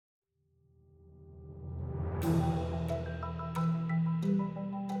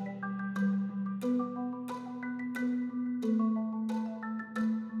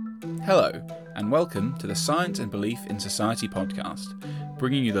Hello, and welcome to the Science and Belief in Society podcast,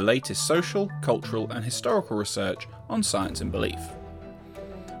 bringing you the latest social, cultural, and historical research on science and belief.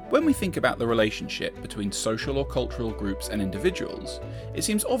 When we think about the relationship between social or cultural groups and individuals, it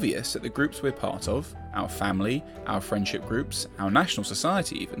seems obvious that the groups we're part of, our family, our friendship groups, our national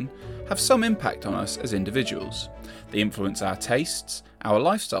society even, have some impact on us as individuals. They influence our tastes, our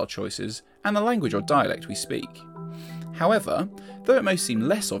lifestyle choices, and the language or dialect we speak. However, though it may seem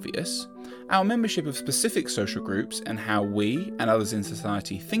less obvious, our membership of specific social groups and how we and others in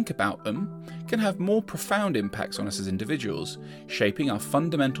society think about them can have more profound impacts on us as individuals, shaping our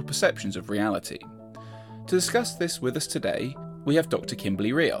fundamental perceptions of reality. To discuss this with us today, we have Dr.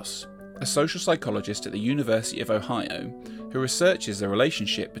 Kimberly Rios, a social psychologist at the University of Ohio, who researches the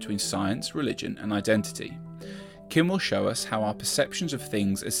relationship between science, religion, and identity. Kim will show us how our perceptions of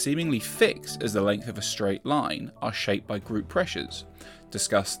things as seemingly fixed as the length of a straight line are shaped by group pressures,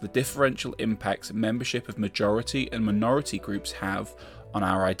 discuss the differential impacts membership of majority and minority groups have on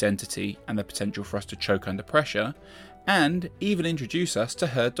our identity and the potential for us to choke under pressure, and even introduce us to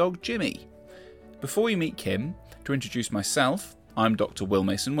her dog Jimmy. Before we meet Kim, to introduce myself, I'm Dr. Will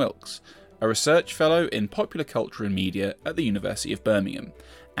Mason Wilkes, a research fellow in popular culture and media at the University of Birmingham,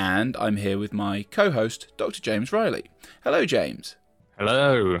 and I'm here with my co-host, Dr. James Riley. Hello, James.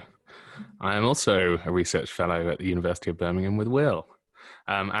 Hello. I am also a research fellow at the University of Birmingham with Will.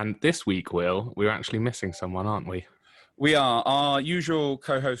 And this week, Will, we're actually missing someone, aren't we? We are. Our usual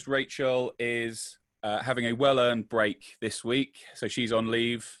co-host, Rachel, is having a well-earned break this week. So she's on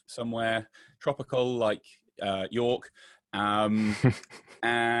leave somewhere tropical like York. And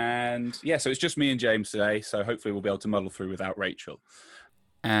yeah, so it's just me and James today. So hopefully we'll be able to muddle through without Rachel.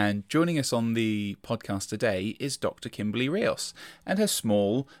 And joining us on the podcast today is Dr. Kimberly Rios and her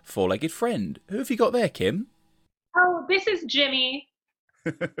small four-legged friend. Who have you got there, Kim? Oh, this is Jimmy.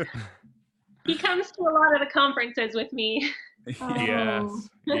 He comes to a lot of the conferences with me. Yes.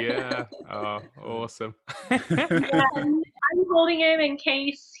 Yeah. Oh, awesome. Yeah, I'm holding him in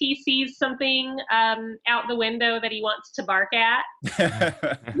case he sees something out the window that he wants to bark at.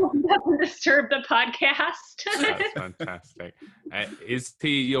 Doesn't disturb the podcast. That's fantastic. Is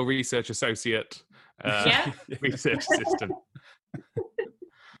he your research associate? Yeah. Research assistant.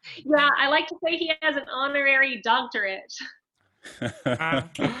 Yeah, I like to say he has an honorary doctorate.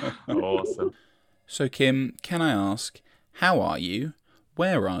 Awesome. So, Kim, can I ask, how are you,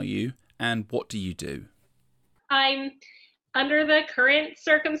 where are you, and what do you do? I'm, under the current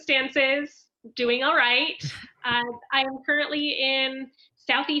circumstances, doing all right. I'm currently in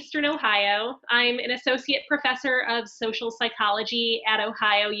southeastern Ohio. I'm an associate professor of social psychology at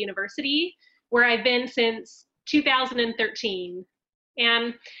Ohio University, where I've been since 2013.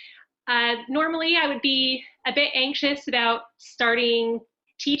 And normally I would be a bit anxious about starting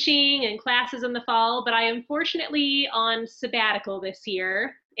teaching and classes in the fall, but I am fortunately on sabbatical this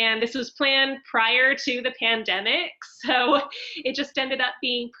year. And this was planned prior to the pandemic, so it just ended up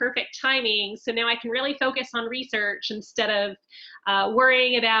being perfect timing. So now I can really focus on research instead of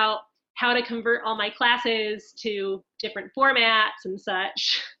worrying about how to convert all my classes to different formats and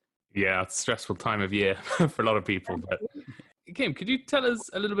such. Yeah, it's a stressful time of year for a lot of people. But Kim, could you tell us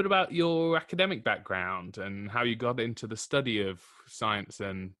a little bit about your academic background and how you got into the study of science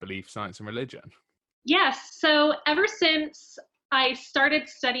and belief, science and religion? Yes, so ever since I started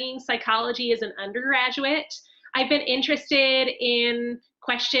studying psychology as an undergraduate, I've been interested in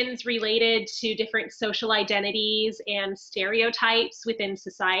questions related to different social identities and stereotypes within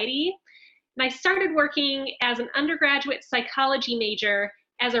society. And I started working as an undergraduate psychology major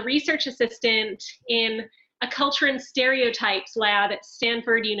as a research assistant in a culture and stereotypes lab at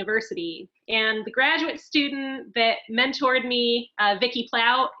Stanford University. And the graduate student that mentored me, Vicki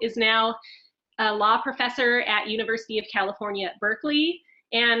Plout, is now a law professor at University of California at Berkeley.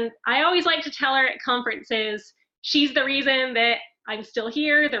 And I always like to tell her at conferences, she's the reason that I'm still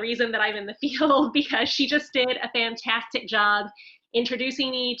here, the reason that I'm in the field, because she just did a fantastic job introducing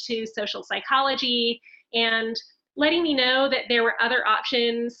me to social psychology and letting me know that there were other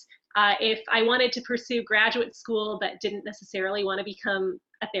options if I wanted to pursue graduate school but didn't necessarily want to become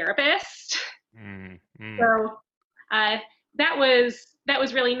a therapist. So that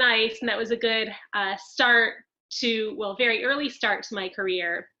was really nice, and that was a good very early start to my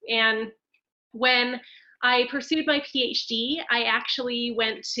career. And when I pursued my PhD, I actually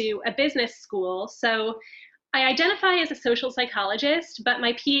went to a business school. So I identify as a social psychologist, but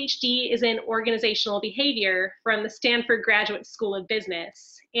my PhD is in organizational behavior from the Stanford Graduate School of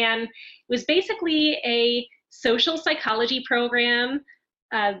Business. And it was basically a social psychology program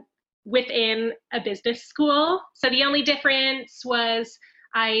within a business school. So the only difference was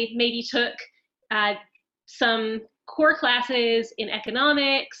I maybe took some core classes in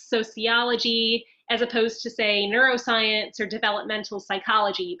economics, sociology, as opposed to, say, neuroscience or developmental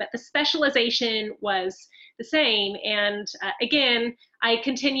psychology, but the specialization was the same. And again, I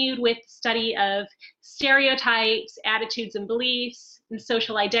continued with the study of stereotypes, attitudes and beliefs, and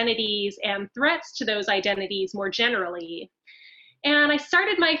social identities, and threats to those identities more generally. And I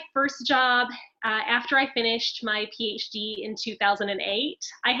started my first job after I finished my PhD in 2008.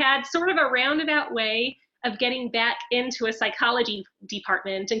 I had sort of a roundabout way of getting back into a psychology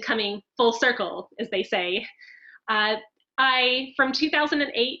department and coming full circle, as they say. From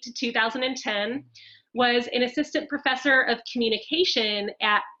 2008 to 2010, was an assistant professor of communication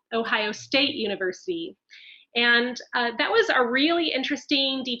at Ohio State University. And that was a really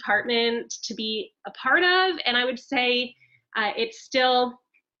interesting department to be a part of. And I would say it still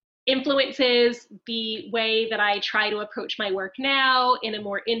influences the way that I try to approach my work now in a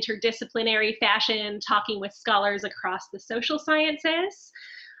more interdisciplinary fashion, talking with scholars across the social sciences.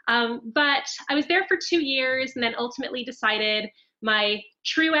 But I was there for 2 years and then ultimately decided my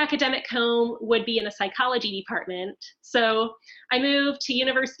true academic home would be in a psychology department. So I moved to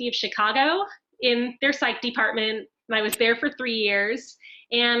University of Chicago in their psych department, and I was there for 3 years.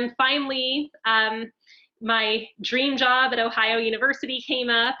 And finally, my dream job at Ohio University came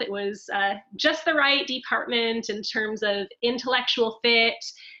up. It was just the right department in terms of intellectual fit,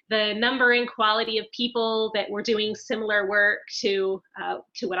 the number and quality of people that were doing similar work to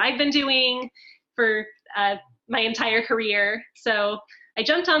what I've been doing for my entire career. So I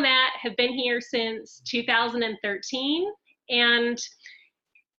jumped on that, have been here since 2013. And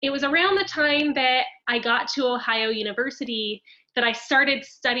it was around the time that I got to Ohio University that I started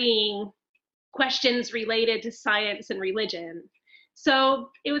studying questions related to science and religion. So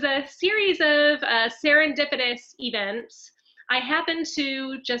it was a series of serendipitous events. I happened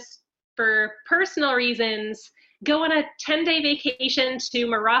to, just for personal reasons, go on a 10-day vacation to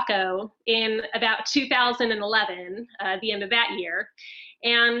Morocco in about 2011, the end of that year.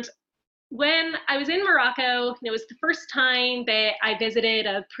 And when I was in Morocco, it was the first time that I visited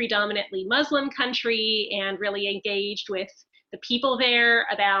a predominantly Muslim country and really engaged with the people there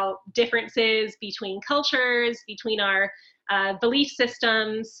about differences between cultures, between our belief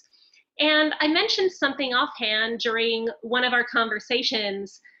systems. And I mentioned something offhand during one of our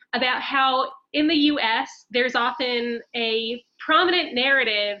conversations about how in the US, there's often a prominent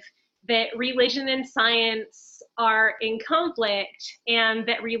narrative that religion and science are in conflict, and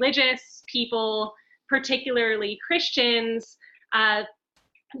that religious people, particularly Christians, aren't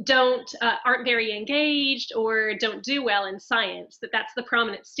very engaged or don't do well in science, that's the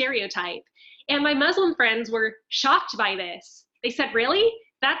prominent stereotype. And my Muslim friends were shocked by this. They said, really?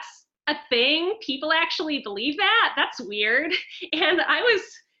 That's a thing? People actually believe that? That's weird. And I was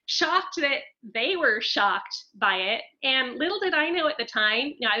shocked that they were shocked by it. And little did I know at the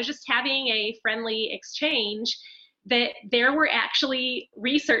time, I was just having a friendly exchange, that there were actually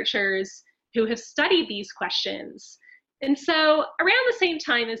researchers who have studied these questions. And so around the same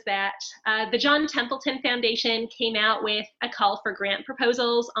time as that, the John Templeton Foundation came out with a call for grant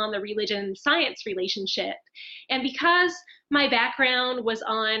proposals on the religion-science relationship. And because my background was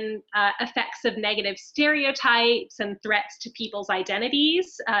on effects of negative stereotypes and threats to people's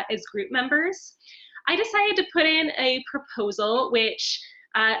identities as group members, I decided to put in a proposal which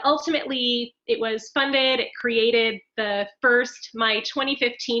ultimately, it was funded. It created my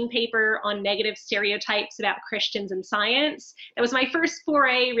 2015 paper on negative stereotypes about Christians and science. That was my first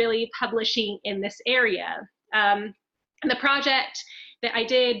foray really publishing in this area. And the project that I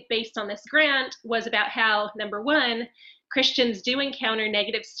did based on this grant was about how, number one, Christians do encounter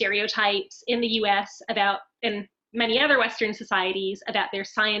negative stereotypes in the US and many other Western societies about their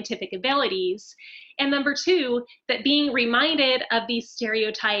scientific abilities. And number two, that being reminded of these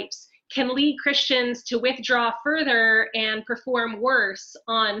stereotypes can lead Christians to withdraw further and perform worse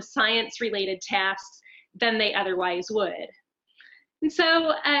on science-related tasks than they otherwise would. And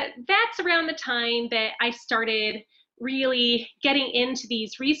so that's around the time that I started really getting into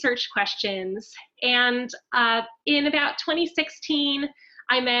these research questions. And in about 2016,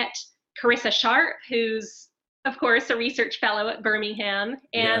 I met Carissa Sharp, who's of course a research fellow at Birmingham,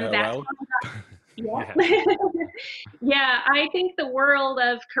 and yeah, I think the world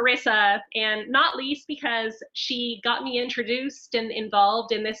of Carissa, and not least because she got me introduced and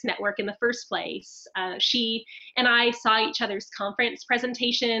involved in this network in the first place. She and I saw each other's conference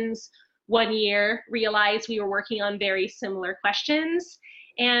presentations one year, realized we were working on very similar questions,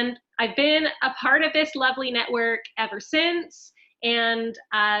 and I've been a part of this lovely network ever since. And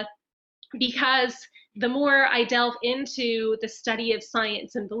because the more I delve into the study of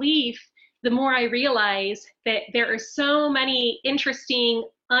science and belief, the more I realize that there are so many interesting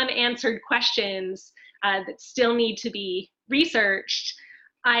unanswered questions that still need to be researched.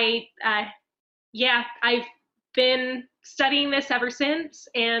 I've been studying this ever since,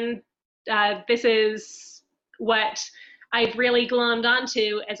 and this is what I've really glommed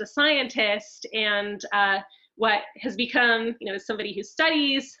onto as a scientist, and what has become, as somebody who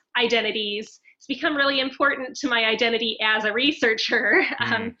studies identities, it's become really important to my identity as a researcher,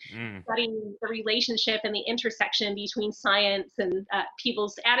 studying the relationship and the intersection between science and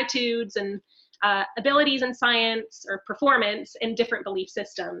people's attitudes and abilities in science or performance in different belief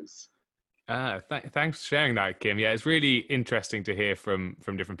systems. Thanks for sharing that, Kim. Yeah, it's really interesting to hear from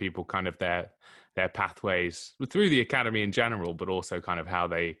different people, kind of their pathways through the academy in general, but also kind of how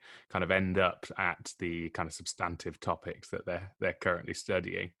they kind of end up at the kind of substantive topics that they're currently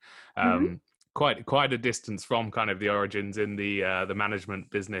studying. Quite a distance from kind of the origins in the management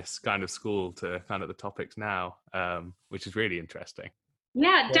business kind of school to kind of the topics now, which is really interesting.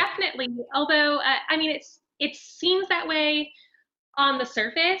 Yeah, definitely. Although, it seems that way on the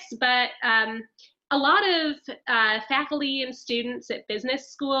surface, but a lot of faculty and students at business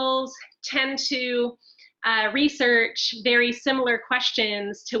schools tend to research very similar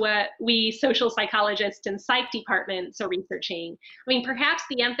questions to what we social psychologists and psych departments are researching. Perhaps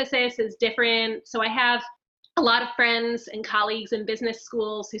the emphasis is different. So I have a lot of friends and colleagues in business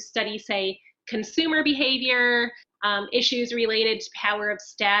schools who study, say, consumer behavior, issues related to power of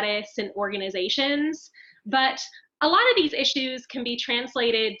status in organizations. But a lot of these issues can be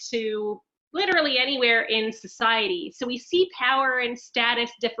translated to literally anywhere in society. So we see power and status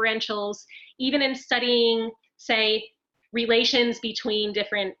differentials even in studying, say, relations between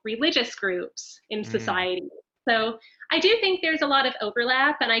different religious groups in society. So I do think there's a lot of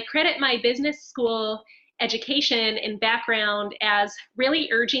overlap, and I credit my business school education and background as really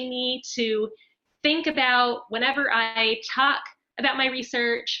urging me to think about, whenever I talk about my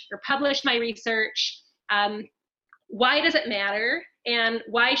research or publish my research, why does it matter? And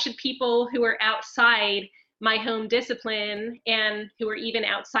why should people who are outside my home discipline and who are even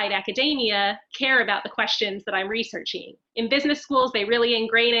outside academia care about the questions that I'm researching? In business schools, they really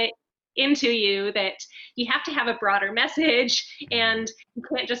ingrain it into you that you have to have a broader message, and you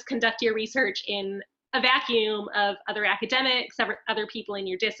can't just conduct your research in a vacuum of other academics, other people in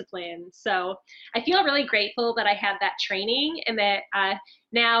your discipline. So I feel really grateful that I had that training, and that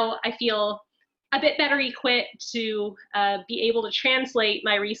now I feel a bit better equipped to be able to translate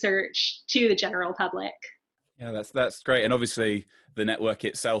my research to the general public. Yeah, that's great. And obviously the network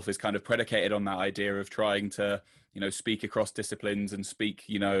itself is kind of predicated on that idea of trying to, speak across disciplines and speak,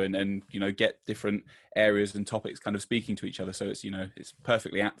 and get different areas and topics kind of speaking to each other. So it's, it's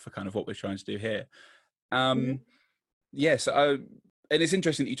perfectly apt for kind of what we're trying to do here. Yes. And it's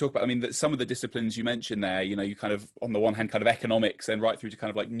interesting that you talk about, that some of the disciplines you mentioned there, you kind of, on the one hand, kind of economics, and right through to kind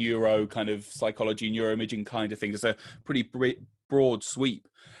of like neuro kind of psychology, neuroimaging kind of things. It's a pretty broad sweep.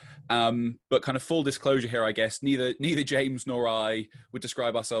 But kind of full disclosure here, I guess, neither James nor I would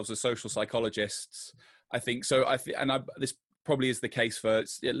describe ourselves as social psychologists. I think so. This probably is the case for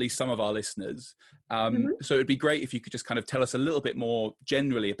at least some of our listeners. So it'd be great if you could just kind of tell us a little bit more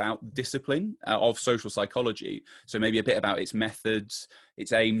generally about the discipline of social psychology. So maybe a bit about its methods,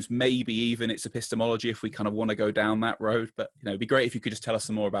 its aims, maybe even its epistemology, if we kind of want to go down that road. But, it'd be great if you could just tell us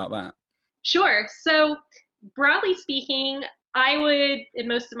some more about that. Sure. So broadly speaking, I would, and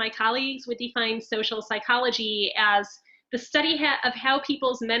most of my colleagues would, define social psychology as the study of how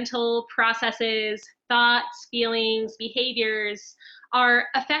people's mental processes, thoughts, feelings, behaviors are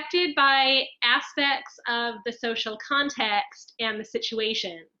affected by aspects of the social context and the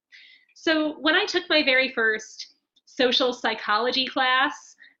situation. So when I took my very first social psychology class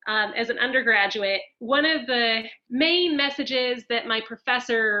as an undergraduate, one of the main messages that my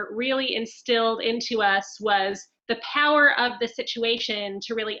professor really instilled into us was the power of the situation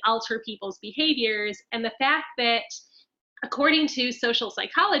to really alter people's behaviors, and the fact that, according to social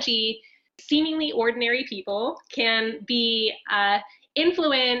psychology, seemingly ordinary people can be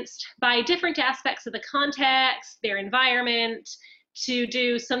influenced by different aspects of the context, their environment, to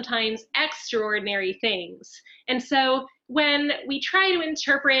do sometimes extraordinary things. And so when we try to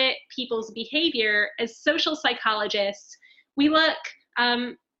interpret people's behavior as social psychologists, we look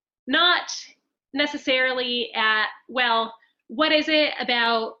not necessarily at, well, what is it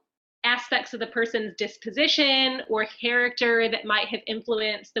about aspects of the person's disposition or character that might have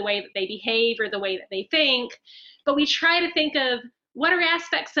influenced the way that they behave or the way that they think, but we try to think of what are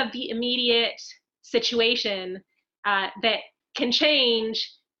aspects of the immediate situation that can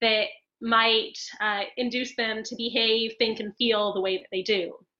change, that might induce them to behave, think, and feel the way that they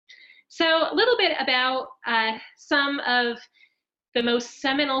do. So a little bit about some of the most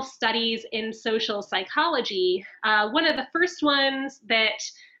seminal studies in social psychology. One of the first ones that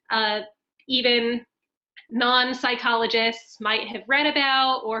even non-psychologists might have read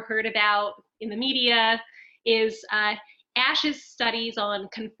about or heard about in the media is Ash's studies on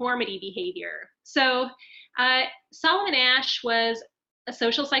conformity behavior. So Solomon Asch was a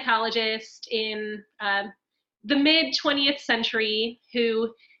social psychologist in the mid-20th century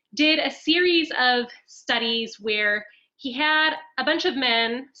who did a series of studies where he had a bunch of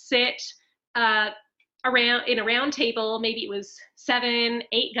men sit around in a round table, maybe it was 7,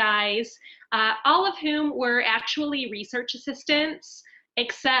 8 guys, all of whom were actually research assistants,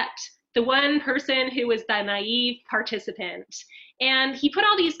 except the one person who was the naive participant. And he put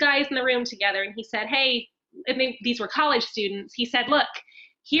all these guys in the room together and he said, hey, I think these were college students. He said, look,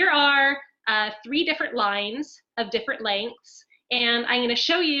 here are 3 different lines of different lengths, and I'm going to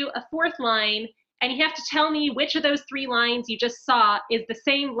show you a 4th line, and you have to tell me which of those 3 lines you just saw is the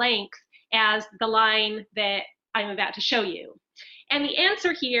same length as the line that I'm about to show you. And the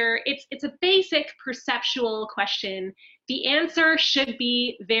answer here, it's a basic perceptual question. The answer should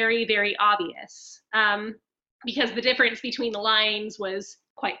be very, very obvious because the difference between the lines was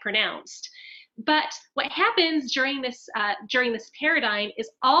quite pronounced. But what happens during this paradigm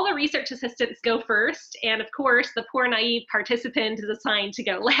is all the research assistants go first, and of course the poor naive participant is assigned to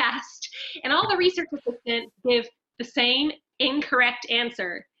go last. And all the research assistants give the same incorrect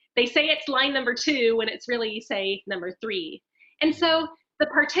answer. They say it's line number 2 when it's really, say, number 3. And so the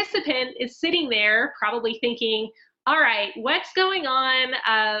participant is sitting there probably thinking, all right, what's going on?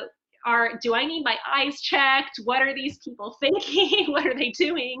 Do I need my eyes checked? What are these people thinking? What are they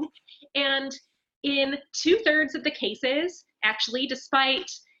doing? And in 2/3 of the cases, actually, despite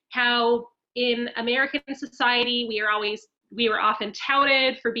how in American society we were often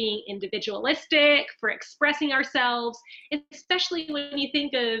touted for being individualistic, for expressing ourselves, especially when you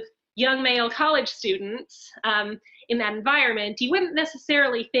think of young male college students in that environment, you wouldn't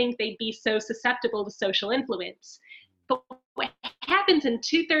necessarily think they'd be so susceptible to social influence. But what happens in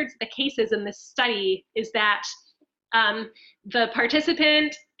 2/3 of the cases in this study is that the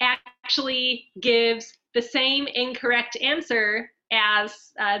participant actually gives the same incorrect answer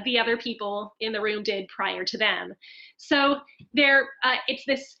as the other people in the room did prior to them. So it's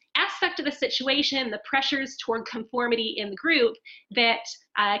this aspect of the situation, the pressures toward conformity in the group, that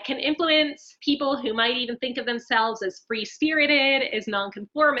can influence people who might even think of themselves as free-spirited, as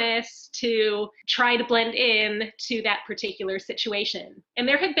nonconformists, to try to blend in to that particular situation. And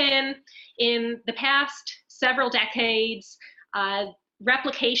there have been, in the past several decades,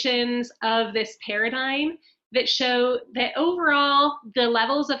 replications of this paradigm that show that overall the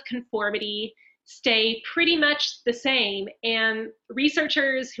levels of conformity stay pretty much the same. And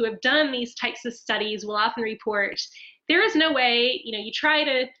researchers who have done these types of studies will often report there is no way, you try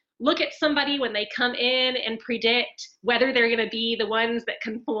to look at somebody when they come in and predict whether they're going to be the ones that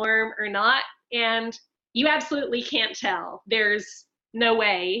conform or not, and you absolutely can't tell. There's no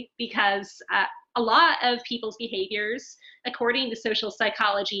way, because a lot of people's behaviors, according to social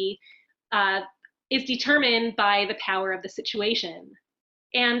psychology, is determined by the power of the situation.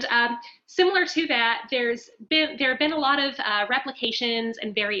 And similar to that, there have been a lot of replications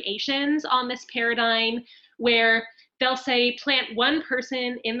and variations on this paradigm where they'll say plant one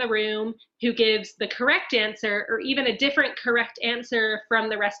person in the room who gives the correct answer or even a different correct answer from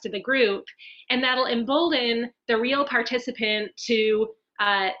the rest of the group, and that'll embolden the real participant to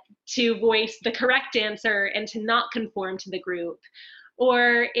voice the correct answer and to not conform to the group.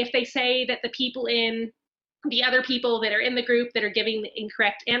 Or if they say that the other people that are in the group that are giving the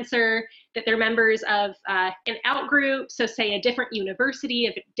incorrect answer, that they're members of an out group, so say a different university,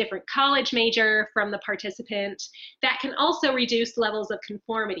 a different college major from the participant, that can also reduce levels of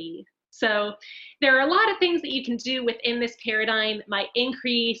conformity. So there are a lot of things that you can do within this paradigm that might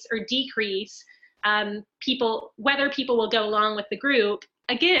increase or decrease whether people will go along with the group,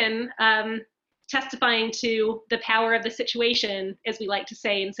 again, testifying to the power of the situation, as we like to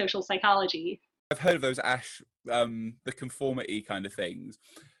say in social psychology. I've heard of those Asch, the conformity kind of things,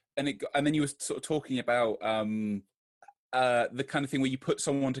 and then you were sort of talking about the kind of thing where you put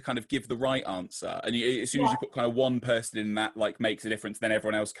someone to kind of give the right answer, and as soon as you put kind of one person in that makes a difference, then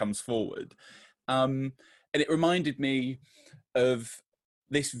everyone else comes forward. And it reminded me of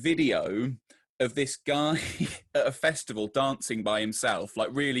this video of this guy at a festival dancing by himself,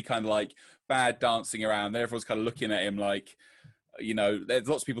 really kind of bad dancing around. Everyone's kind of looking at him like, you know, there's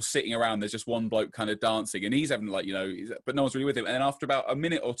lots of people sitting around, there's just one bloke kind of dancing, and he's having like, you know, but no one's really with him. And then after about a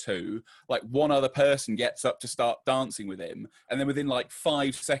minute or two, like one other person gets up to start dancing with him, and then within like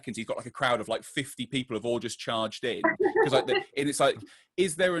 5 seconds he's got like a crowd of like 50 people have all just charged in, because like and it's like,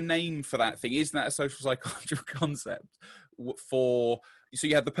 is there a name for that thing? Isn't that a social psychological concept for, so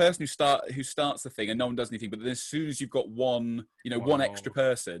you have the person who starts the thing and no one does anything, but then as soon as you've got one, you know, one extra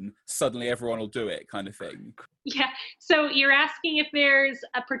person, suddenly everyone will do it, kind of thing. Yeah. So you're asking if there's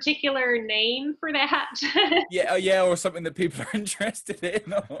a particular name for that? Yeah, or something that people are interested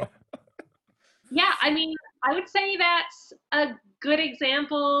in. Yeah, I mean, I would say that's a good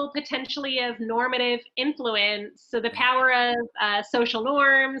example potentially of normative influence. So the power of social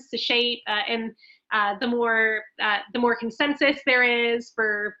norms to shape and the more consensus there is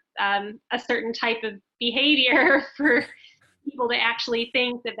for a certain type of behavior for people to actually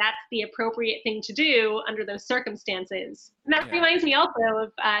think that that's the appropriate thing to do under those circumstances. And that reminds me also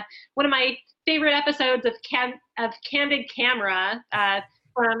of one of my favorite episodes of Candid Camera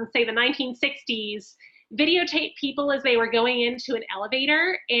from, say, the 1960s, videotape people as they were going into an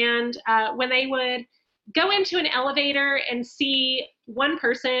elevator. And when they would go into an elevator and see one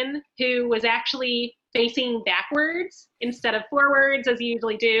person who was actually facing backwards instead of forwards, as you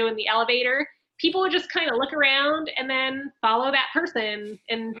usually do in the elevator, people would just kind of look around and then follow that person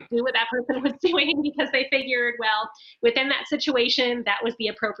and do what that person was doing, because they figured, well, within that situation, that was the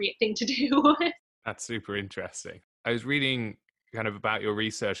appropriate thing to do. That's super interesting. I was reading kind of about your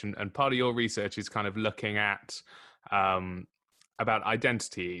research, and part of your research is kind of looking at about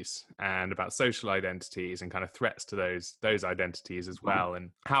identities and about social identities and kind of threats to those identities as well, and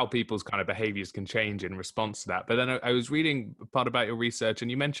how people's kind of behaviors can change in response to that. But then I was reading part about your research, and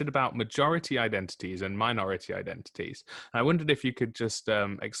you mentioned about majority identities and minority identities. And I wondered if you could just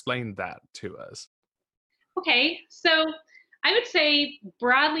explain that to us. Okay, so I would say,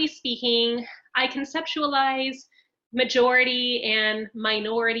 broadly speaking, I conceptualize majority and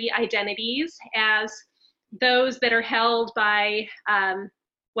minority identities as those that are held by,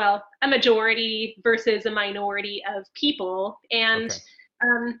 well, a majority versus a minority of people. And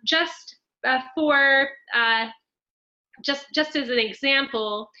just as an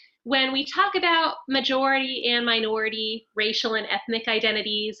example, when we talk about majority and minority racial and ethnic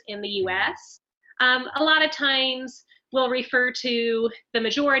identities in the US, a lot of times we'll refer to the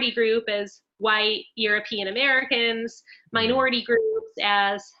majority group as white European Americans, minority groups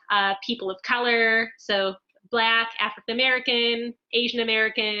as people of color, so Black, African American, Asian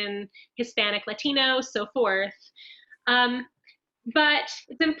American, Hispanic, Latino, so forth. But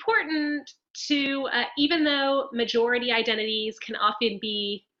it's important to, even though majority identities can often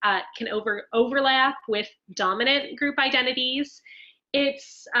be, can overlap with dominant group identities,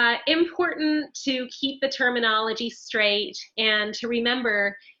 it's important to keep the terminology straight and to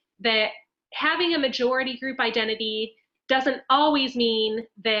remember that having a majority group identity doesn't always mean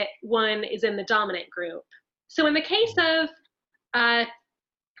that one is in the dominant group. So in the case of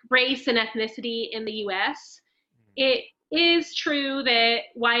race and ethnicity in the US, it is true that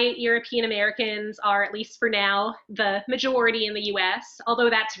white European Americans are, at least for now, the majority in the US, although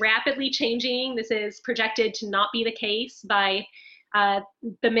that's rapidly changing. This is projected to not be the case by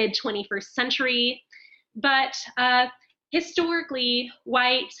the mid-21st century. But historically,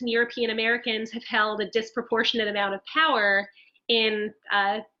 white and European Americans have held a disproportionate amount of power in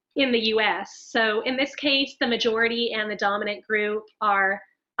the US. So in this case, the majority and the dominant group are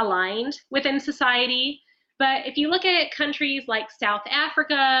aligned within society. But if you look at countries like South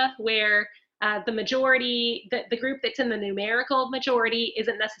Africa, where the majority, the group that's in the numerical majority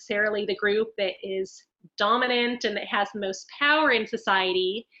isn't necessarily the group that is dominant and that has the most power in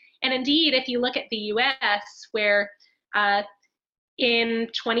society. And indeed, if you look at the US, where in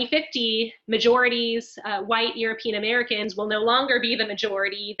 2050, majorities, white European Americans will no longer be the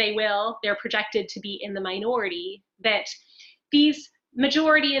majority. They're projected to be in the minority, that these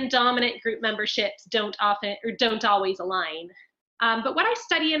majority and dominant group memberships don't always align. But what I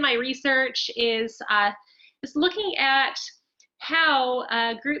study in my research is looking at how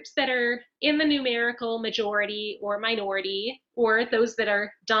groups that are in the numerical majority or minority, or those that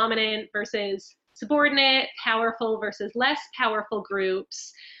are dominant versus subordinate, powerful versus less powerful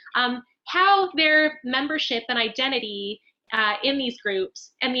groups, how their membership and identity in these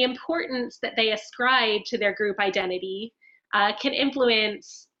groups and the importance that they ascribe to their group identity can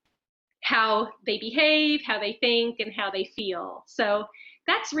influence how they behave, how they think, and how they feel. So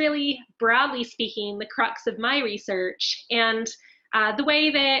that's really, broadly speaking, the crux of my research. And the way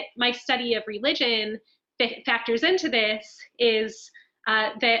that my study of religion factors into this is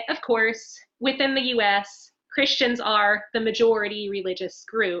that, of course, within the US, Christians are the majority religious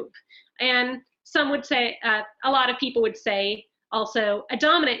group. And some would say, a lot of people would say, also a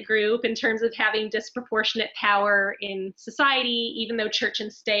dominant group in terms of having disproportionate power in society, even though church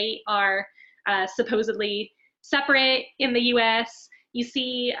and state are supposedly separate in the US. You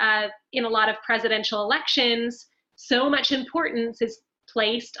see in a lot of presidential elections, so much importance is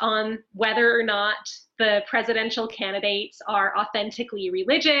placed on whether or not the presidential candidates are authentically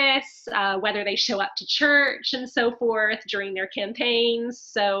religious, whether they show up to church and so forth during their campaigns.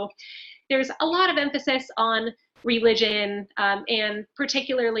 So there's a lot of emphasis on religion, and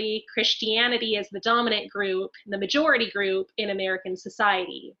particularly Christianity as the dominant group, the majority group in American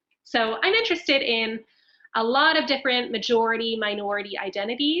society. So I'm interested in a lot of different majority minority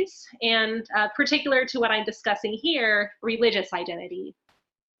identities, and particular to what I'm discussing here, religious identity.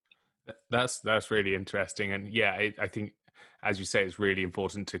 That's really interesting. And yeah, I think, as you say, it's really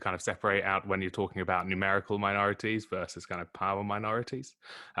important to kind of separate out when you're talking about numerical minorities versus kind of power minorities,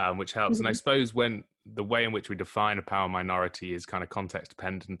 which helps. And I suppose when the way in which we define a power minority is kind of context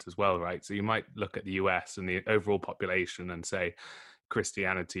dependent as well, right? So you might look at the US and the overall population and say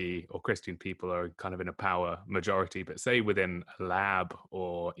Christianity or Christian people are kind of in a power majority, but say within a lab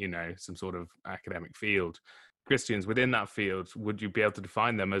or, you know, some sort of academic field, Christians within that field, would you be able to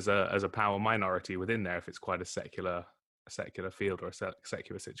define them as a power minority within there if it's quite a secular field or a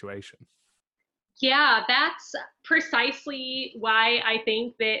secular situation? Yeah, that's precisely why I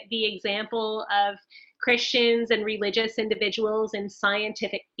think that the example of Christians and religious individuals in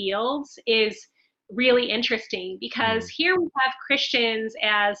scientific fields is really interesting, because here we have Christians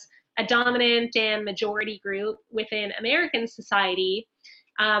as a dominant and majority group within American society.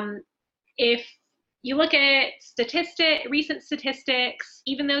 If you look at recent statistics,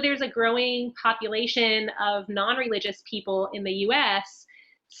 even though there's a growing population of non-religious people in the US,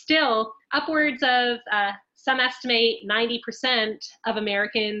 still upwards of, some estimate 90% of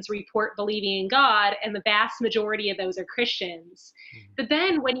Americans report believing in God, and the vast majority of those are Christians. But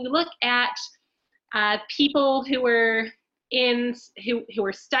then when you look at people who are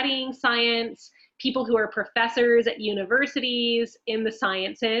studying science, people who are professors at universities in the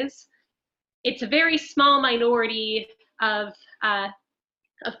sciences, it's a very small minority of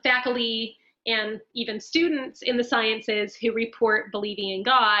faculty and even students in the sciences who report believing in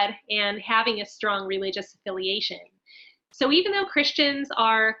God and having a strong religious affiliation. So even though Christians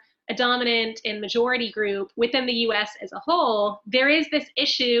are a dominant and majority group within the US as a whole, there is this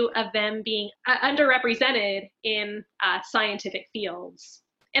issue of them being underrepresented in scientific fields.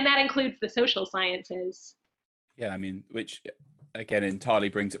 And that includes the social sciences. Yeah, I mean, which again entirely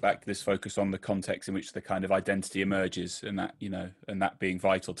brings it back to this focus on the context in which the kind of identity emerges, and that, you know, and that being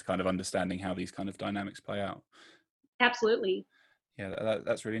vital to kind of understanding how these kind of dynamics play out. Absolutely. Yeah,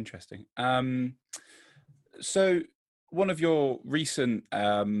 that's really interesting. So one of your recent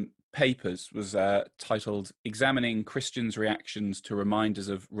papers was titled "Examining Christians' Reactions to Reminders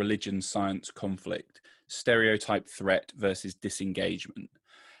of Religion-Science Conflict: Stereotype Threat versus Disengagement."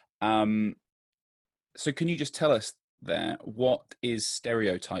 So can you just tell us there, what is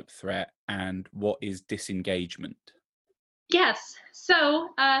stereotype threat and what is disengagement? Yes. So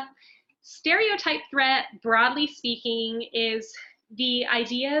stereotype threat, broadly speaking, is the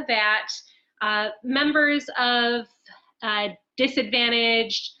idea that members of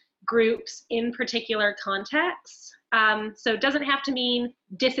disadvantaged groups in particular contexts, so it doesn't have to mean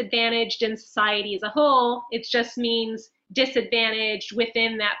disadvantaged in society as a whole, it just means disadvantaged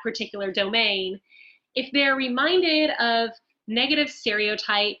within that particular domain. If they're reminded of negative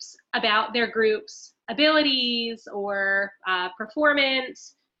stereotypes about their group's abilities or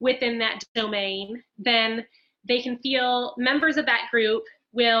performance within that domain, then they can feel, members of that group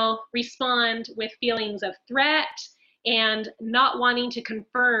will respond with feelings of threat and not wanting to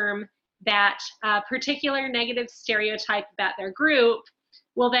confirm that particular negative stereotype about their group,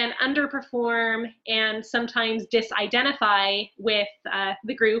 will then underperform and sometimes disidentify with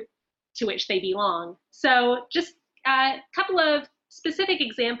the group to which they belong. So just a couple of specific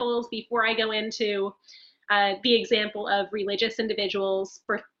examples before I go into the example of religious individuals,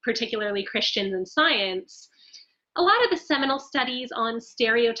 particularly Christians in science. A lot of the seminal studies on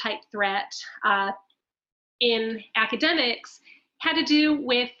stereotype threat in academics had to do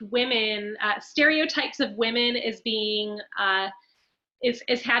with women, stereotypes of women as being,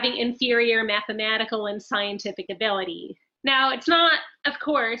 is having inferior mathematical and scientific ability. Now, it's not, of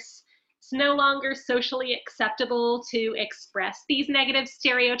course, it's no longer socially acceptable to express these negative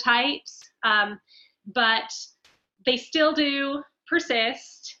stereotypes, but they still do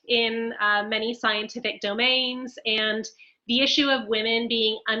persist in many scientific domains, and the issue of women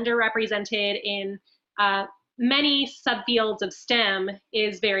being underrepresented in many subfields of STEM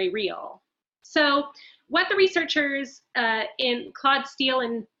is very real. So what the researchers in Claude Steele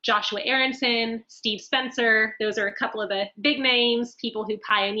and Joshua Aronson, Steve Spencer, those are a couple of the big names, people who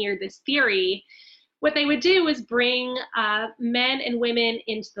pioneered this theory. What they would do is bring men and women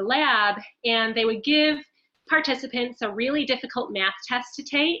into the lab, and they would give participants a really difficult math test to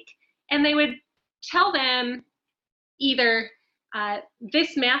take, and they would tell them either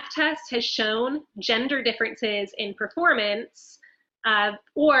this math test has shown gender differences in performance,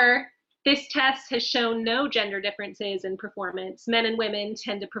 or this test has shown no gender differences in performance. Men and women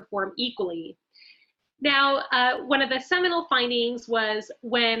tend to perform equally. Now, one of the seminal findings was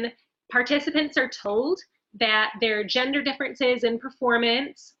when participants are told that there are gender differences in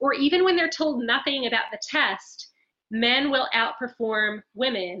performance, or even when they're told nothing about the test, men will outperform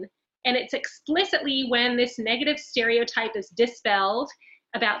women. And it's explicitly when this negative stereotype is dispelled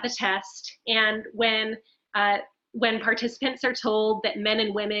about the test, and when participants are told that men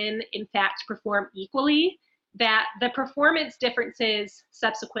and women in fact perform equally, that the performance differences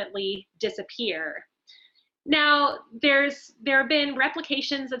subsequently disappear. Now, there have been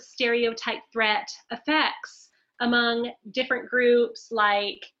replications of stereotype threat effects among different groups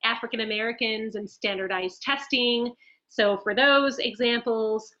like African Americans and standardized testing. So for those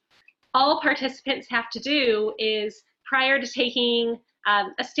examples, all participants have to do is, prior to taking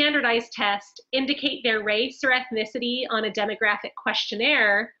a standardized test, indicate their race or ethnicity on a demographic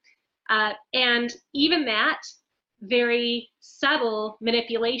questionnaire. And even that very subtle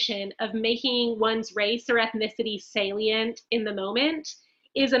manipulation of making one's race or ethnicity salient in the moment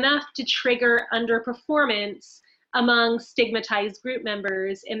is enough to trigger underperformance among stigmatized group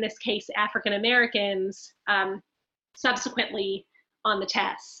members, in this case, African Americans, subsequently on the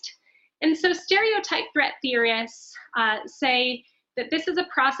test. And so stereotype threat theorists say that this is a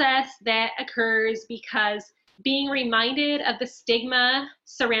process that occurs because being reminded of the stigma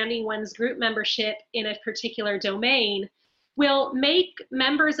surrounding one's group membership in a particular domain will make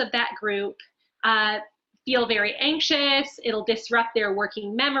members of that group feel very anxious. It'll disrupt their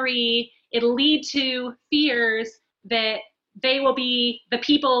working memory. It'll lead to fears that they will be the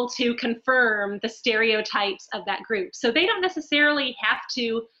people to confirm the stereotypes of that group. So they don't necessarily have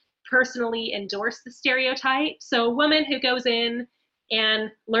to personally endorse the stereotype. So a woman who goes in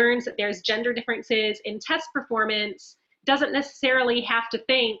and learns that there's gender differences in test performance doesn't necessarily have to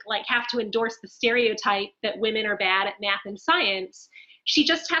endorse the stereotype that women are bad at math and science. She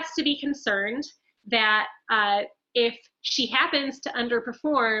just has to be concerned that if she happens to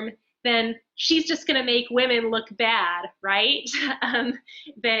underperform, then she's just going to make women look bad, right?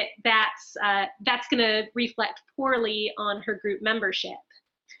 That's going to reflect poorly on her group membership.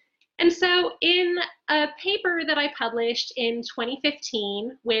 And so in a paper that I published in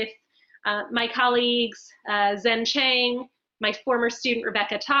 2015 with my colleagues, Zen Chang, my former student,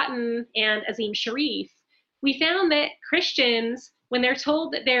 Rebecca Totten, and Azim Sharif, we found that Christians, when they're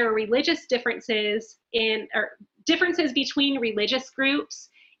told that there are religious differences differences between religious groups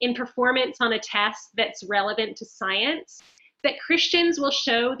in performance on a test that's relevant to science, that Christians will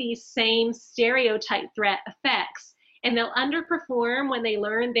show these same stereotype threat effects, and they'll underperform when they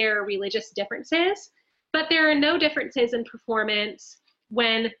learn their religious differences, but there are no differences in performance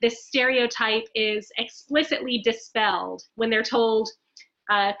when this stereotype is explicitly dispelled, when they're told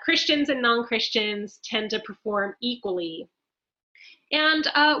Christians and non-Christians tend to perform equally. And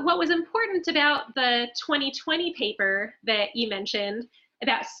what was important about the 2020 paper that you mentioned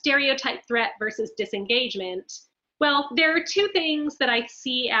about stereotype threat versus disengagement, well, there are two things that I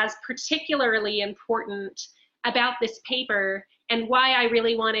see as particularly important about this paper and why I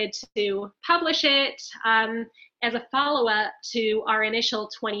really wanted to publish it as a follow-up to our initial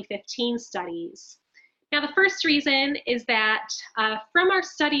 2015 studies. Now, the first reason is that from our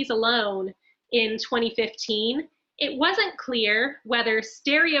studies alone in 2015, it wasn't clear whether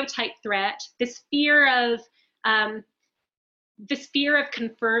stereotype threat, this fear of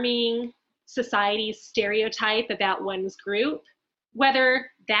confirming society's stereotype about one's group, whether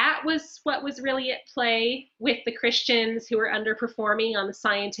that was what was really at play with the Christians who were underperforming on the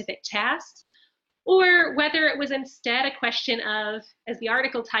scientific test, or whether it was instead a question of, as the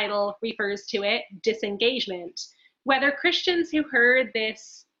article title refers to it, disengagement. Whether Christians who heard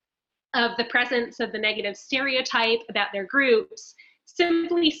this, of the presence of the negative stereotype about their groups,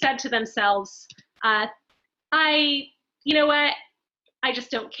 simply said to themselves, you know what, I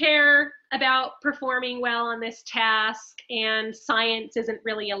just don't care about performing well on this task, and science isn't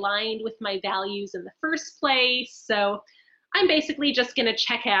really aligned with my values in the first place, so I'm basically just going to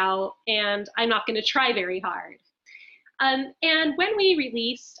check out and I'm not going to try very hard. And when we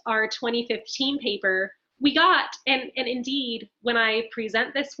released our 2015 paper, we got, and indeed, when I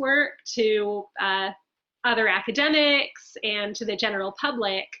present this work to other academics and to the general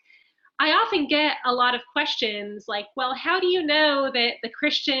public, I often get a lot of questions like, well, how do you know that the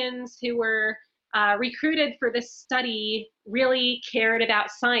Christians who were recruited for this study really cared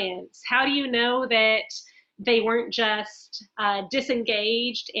about science? How do you know that they weren't just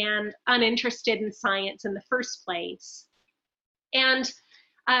disengaged and uninterested in science in the first place? And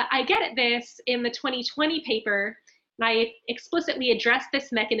I get at this in the 2020 paper, and I explicitly address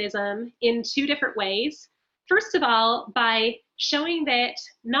this mechanism in two different ways. First of all, by showing that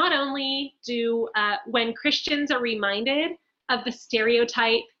not only do, when Christians are reminded of the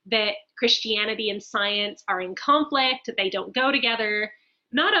stereotype that Christianity and science are in conflict, that they don't go together,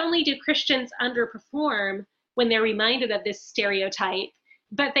 not only do Christians underperform when they're reminded of this stereotype,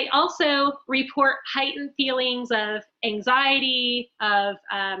 but they also report heightened feelings of anxiety, of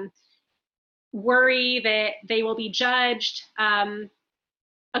worry that they will be judged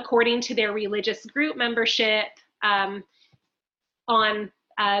according to their religious group membership on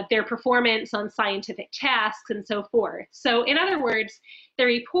their performance on scientific tasks and so forth. So in other words, they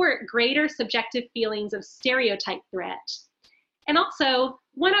report greater subjective feelings of stereotype threat. And also,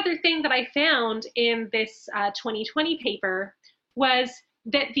 one other thing that I found in this 2020 paper was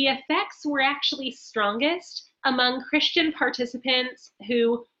that the effects were actually strongest among Christian participants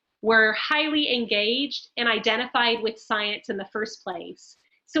who were highly engaged and identified with science in the first place.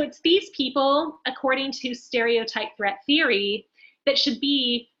 So it's these people, according to stereotype threat theory, that should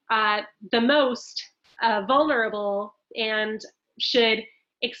be the most vulnerable and should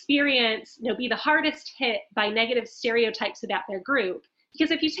experience, be the hardest hit by negative stereotypes about their group.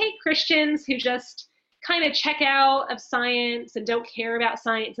 Because if you take Christians who just kind of check out of science and don't care about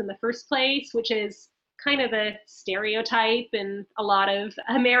science in the first place, which is kind of a stereotype in a lot of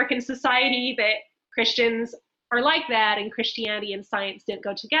American society that Christians are like that and Christianity and science don't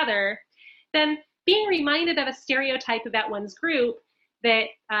go together, then being reminded of a stereotype about one's group that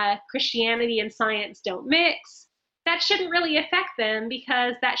Christianity and science don't mix, that shouldn't really affect them,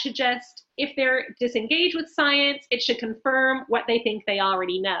 because that should just, if they're disengaged with science, it should confirm what they think they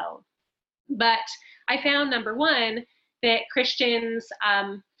already know. But I found, number one, that Christians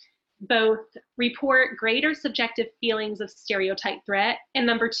both report greater subjective feelings of stereotype threat, and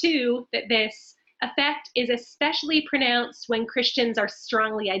number two, that this effect is especially pronounced when Christians are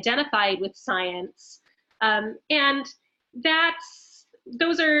strongly identified with science. And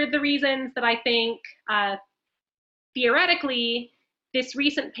those are the reasons that I think theoretically this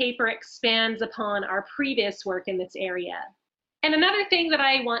recent paper expands upon our previous work in this area. And another thing that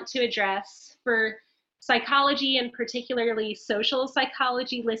I want to address for psychology and particularly social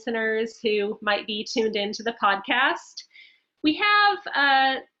psychology listeners who might be tuned into the podcast, we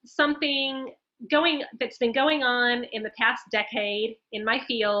have something that's been going on in the past decade in my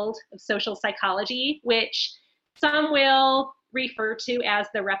field of social psychology, which some will refer to as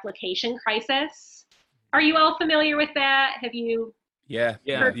the replication crisis. Are you all familiar with that? Have you? Yeah.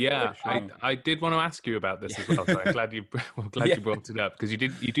 Sure. I did want to ask you about this as well. So I'm glad you brought it up, because you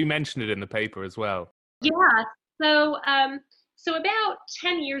do mention it in the paper as well. Yeah. So about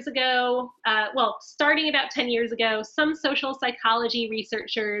 10 years ago, starting about 10 years ago, some social psychology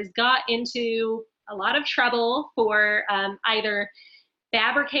researchers got into a lot of trouble for either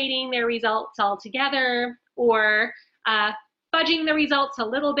fabricating their results altogether or fudging the results a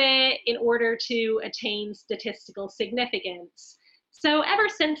little bit in order to attain statistical significance. So ever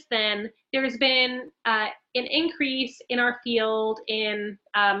since then, there's been an increase in our field in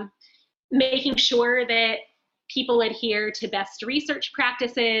making sure that people adhere to best research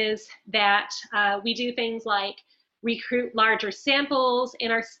practices, that we do things like recruit larger samples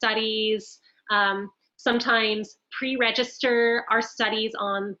in our studies, sometimes pre-register our studies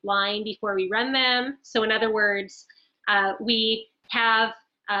online before we run them. So in other words, we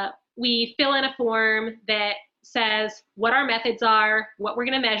fill in a form that says what our methods are, what we're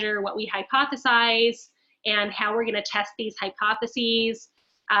going to measure, what we hypothesize, and how we're going to test these hypotheses,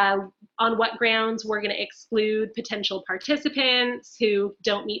 on what grounds we're going to exclude potential participants who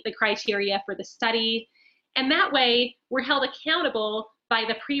don't meet the criteria for the study. And that way, we're held accountable by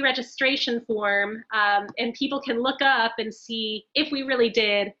the pre-registration form, and people can look up and see if we really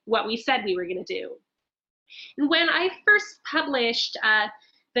did what we said we were going to do. And when I first published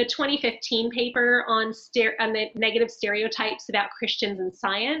the 2015 paper on the negative stereotypes about Christians and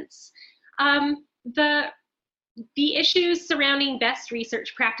science, the issues surrounding best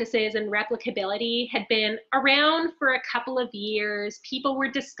research practices and replicability had been around for a couple of years. People were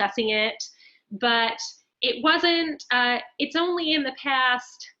discussing it, but it wasn't, it's only in the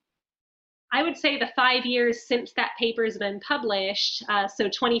past, I would say the 5 years since that paper has been published, so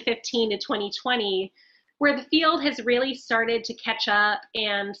 2015 to 2020, where the field has really started to catch up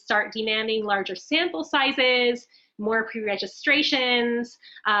and start demanding larger sample sizes, more pre-registrations,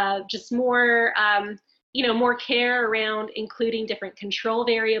 just more, more care around including different control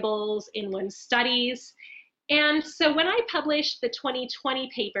variables in one's studies. And so when I published the 2020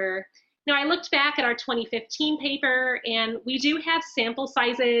 paper, I looked back at our 2015 paper, and we do have sample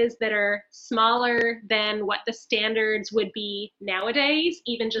sizes that are smaller than what the standards would be nowadays,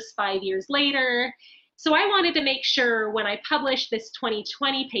 even just 5 years later. So I wanted to make sure when I published this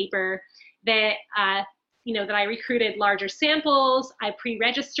 2020 paper that, that I recruited larger samples, I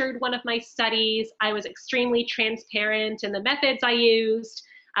pre-registered one of my studies, I was extremely transparent in the methods I used.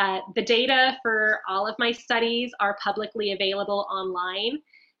 The data for all of my studies are publicly available online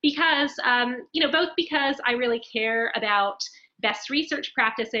because, both because I really care about best research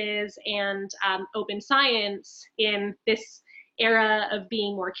practices and open science in this era of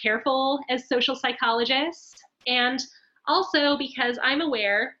being more careful as social psychologists, and also because I'm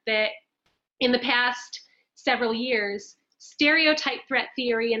aware that in the past several years, stereotype threat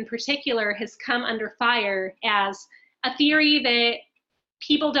theory in particular has come under fire as a theory that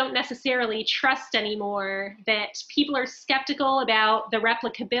people don't necessarily trust anymore, that people are skeptical about the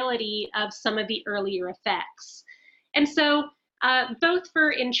replicability of some of the earlier effects. And so both for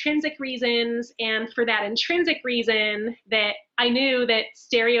intrinsic reasons and for that intrinsic reason that I knew that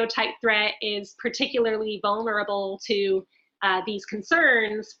stereotype threat is particularly vulnerable to these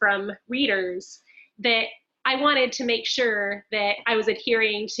concerns from readers, that I wanted to make sure that I was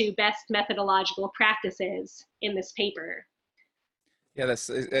adhering to best methodological practices in this paper. Yeah,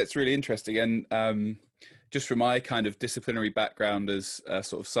 that's really interesting. And just from my kind of disciplinary background as a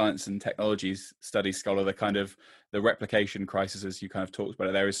sort of science and technologies studies scholar, the replication crisis, as you kind of talked about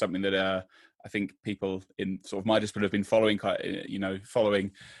it, there is something that I think people in sort of my discipline have been following,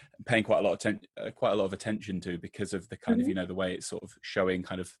 paying quite a lot of attention to, because of the kind of, the way it's sort of showing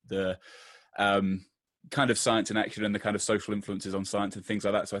kind of the kind of science in action and the kind of social influences on science and things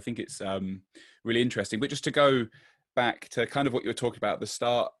like that. So I think it's really interesting. But just to go back to kind of what you were talking about at the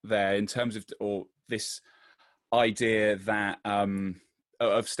start there, in terms of this idea that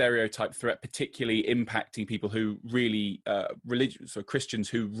of stereotype threat particularly impacting people who really religious or Christians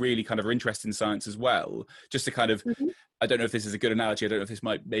who really kind of are interested in science as well, just to kind of I don't know if this is a good analogy, I don't know if this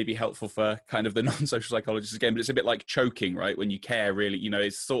might be helpful for kind of the non-social psychologists again, but it's a bit like choking, right? When you care really,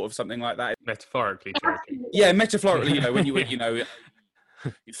 it's sort of something like that. Metaphorically choking. Yeah, metaphorically, when you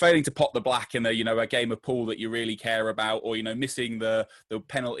failing to pot the black in a game of pool that you really care about, or missing the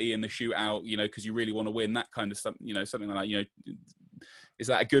penalty in the shootout, because you really want to win, that kind of something, something like that. Is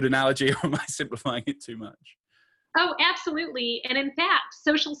that a good analogy, or am I simplifying it too much? Oh, absolutely. And in fact,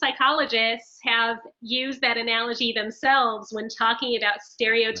 social psychologists have used that analogy themselves when talking about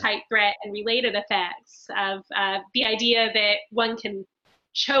stereotype threat and related effects of the idea that one can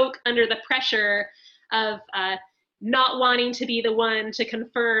choke under the pressure of not wanting to be the one to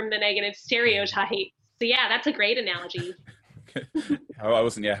confirm the negative stereotype. So yeah, that's a great analogy. I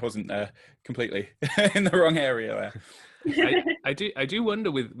wasn't completely in the wrong area there. I do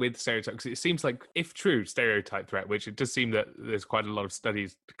wonder with stereotypes, because it seems like, if true, stereotype threat, which it does seem that there's quite a lot of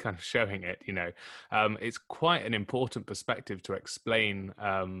studies kind of showing it, it's quite an important perspective to explain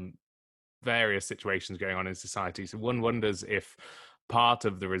various situations going on in society. So one wonders if part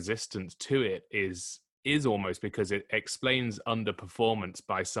of the resistance to it is almost because it explains underperformance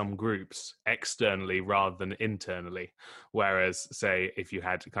by some groups externally rather than internally. Whereas, say, if you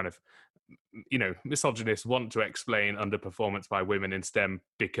had kind of, misogynists want to explain underperformance by women in STEM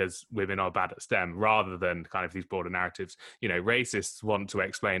because women are bad at STEM, rather than kind of these broader narratives. Racists want to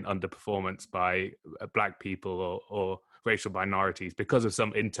explain underperformance by Black people or racial minorities because of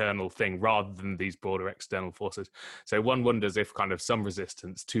some internal thing, rather than these broader external forces. So one wonders if kind of some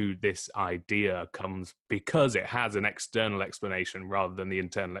resistance to this idea comes because it has an external explanation rather than the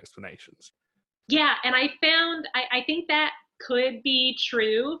internal explanations. Yeah, and I think that could be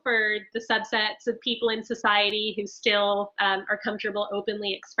true for the subsets of people in society who still are comfortable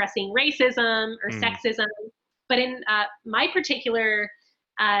openly expressing racism or sexism. But in my particular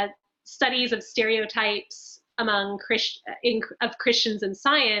studies of stereotypes among Christians in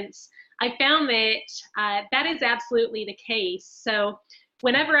science, I found that that is absolutely the case. So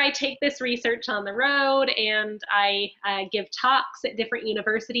whenever I take this research on the road and I give talks at different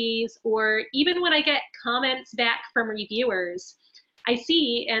universities, or even when I get comments back from reviewers, I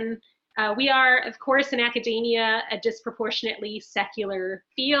see, and we are, of course, in academia, a disproportionately secular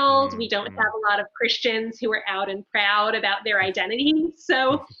field. We don't have a lot of Christians who are out and proud about their identity.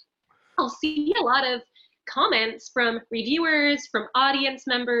 So I'll see a lot of comments from reviewers, from audience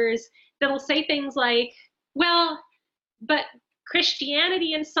members that'll say things like, well, but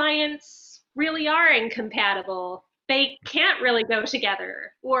Christianity and science really are incompatible. They can't really go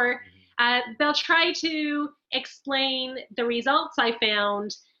together. Or they'll try to explain the results I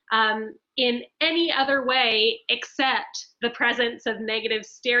found in any other way except the presence of negative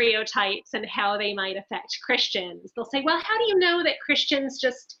stereotypes and how they might affect Christians. They'll say, well, how do you know that Christians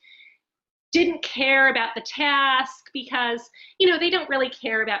just didn't care about the task? Because, they don't really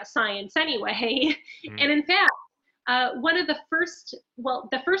care about science anyway. And in fact, one of the first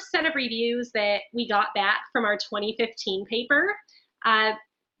set of reviews that we got back from our 2015 paper,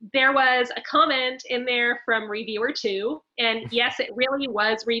 there was a comment in there from reviewer 2, and yes, it really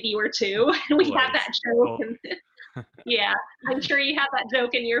was reviewer 2. We have that joke. Yeah, I'm sure you have that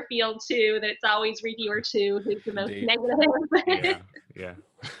joke in your field too, that it's always reviewer 2 who's the most negative.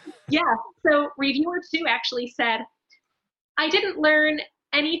 Yeah, so reviewer 2 actually said, I didn't learn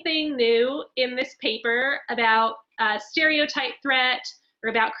anything new in this paper about stereotype threat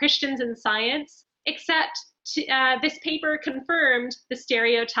or about Christians in science, except this paper confirmed the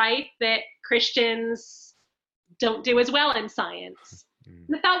stereotype that Christians don't do as well in science.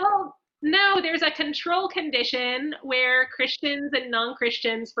 And I thought, well, no, there's a control condition where Christians and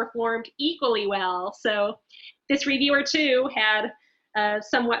non-Christians performed equally well. So this reviewer too had a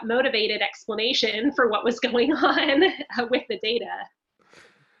somewhat motivated explanation for what was going on with the data.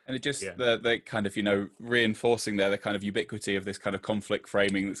 And it just, the kind of, reinforcing there, the kind of ubiquity of this kind of conflict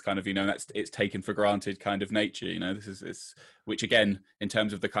framing that's kind of, it's taken for granted kind of nature, this, which again, in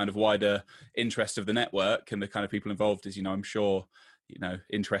terms of the kind of wider interest of the network and the kind of people involved is, I'm sure,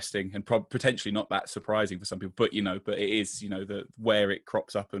 interesting and potentially not that surprising for some people, but, but it is, the where it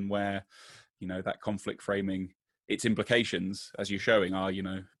crops up and where, that conflict framing, its implications, as you're showing, are,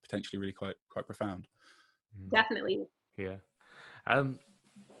 potentially really quite profound. Definitely. Yeah.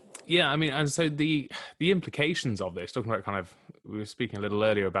 Yeah, I mean, and so the implications of this, talking about kind of, we were speaking a little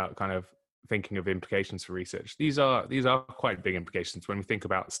earlier about kind of thinking of implications for research. These are quite big implications when we think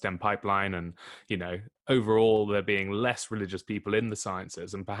about STEM pipeline and, overall there being less religious people in the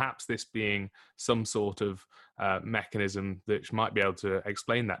sciences, and perhaps this being some sort of mechanism that might be able to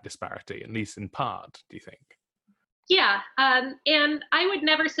explain that disparity, at least in part, do you think? Yeah, and I would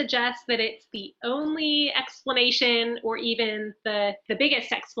never suggest that it's the only explanation or even the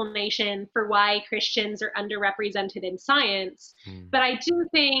biggest explanation for why Christians are underrepresented in science. But I do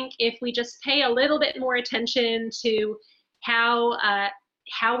think if we just pay a little bit more attention to how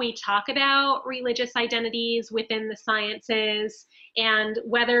we talk about religious identities within the sciences and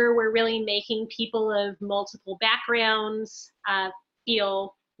whether we're really making people of multiple backgrounds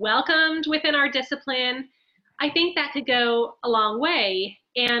feel welcomed within our discipline, I think that could go a long way.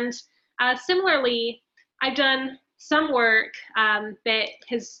 And similarly, I've done some work that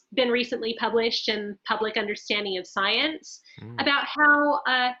has been recently published in Public Understanding of Science about how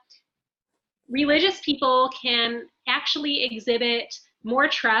religious people can actually exhibit more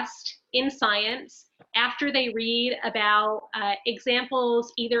trust in science after they read about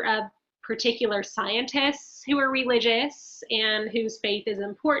examples either of particular scientists who are religious and whose faith is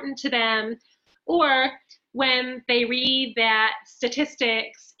important to them, or when they read that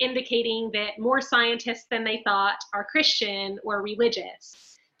statistics indicating that more scientists than they thought are Christian or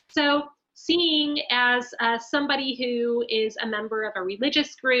religious. So seeing as somebody who is a member of a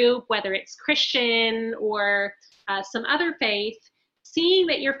religious group, whether it's Christian or some other faith, seeing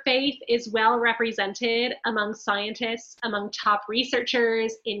that your faith is well represented among scientists, among top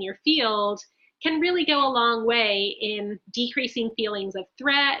researchers in your field, can really go a long way in decreasing feelings of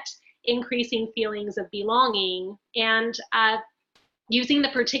threat, increasing feelings of belonging, and using the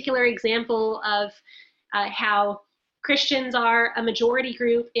particular example of how Christians are a majority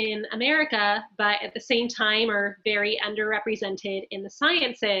group in America, but at the same time are very underrepresented in the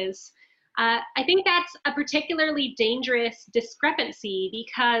sciences. I think that's a particularly dangerous discrepancy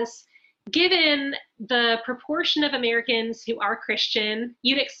because given the proportion of Americans who are Christian,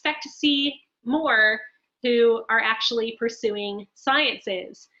 you'd expect to see more who are actually pursuing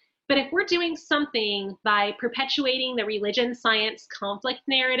sciences. But if we're doing something by perpetuating the religion-science conflict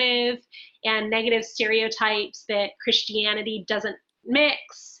narrative and negative stereotypes that Christianity doesn't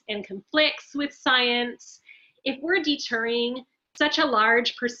mix and conflicts with science, if we're deterring such a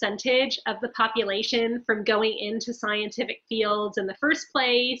large percentage of the population from going into scientific fields in the first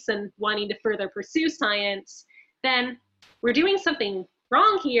place and wanting to further pursue science, then we're doing something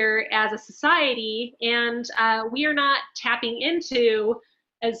wrong here as a society, and we are not tapping into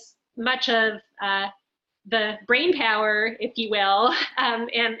as much of the brain power, if you will,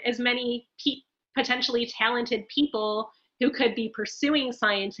 and as many potentially talented people who could be pursuing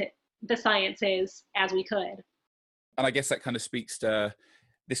the sciences as we could. And I guess that kind of speaks to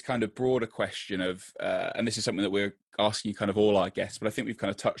this kind of broader question of, and this is something that we're asking kind of all our guests, but I think we've kind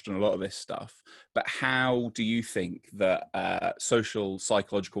of touched on a lot of this stuff, but how do you think that social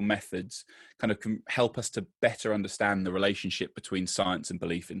psychological methods kind of can help us to better understand the relationship between science and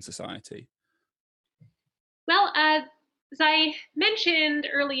belief in society? Well, as I mentioned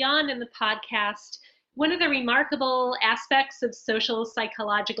early on in the podcast, one of the remarkable aspects of social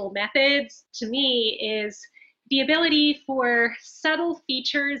psychological methods to me is the ability for subtle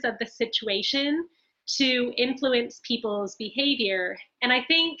features of the situation to influence people's behavior. And I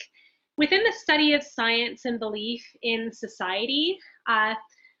think within the study of science and belief in society, I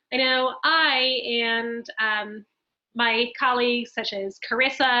know I and my colleagues such as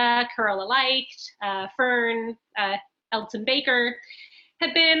Carissa, Carola Leicht, Fern, Elton Baker,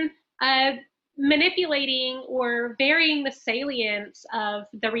 have been manipulating or varying the salience of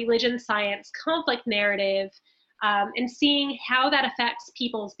the religion science conflict narrative and seeing how that affects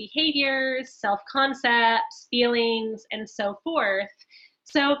people's behaviors, self-concepts, feelings, and so forth.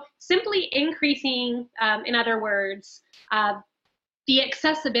 So simply increasing, in other words, the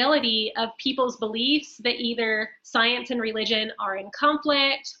accessibility of people's beliefs that either science and religion are in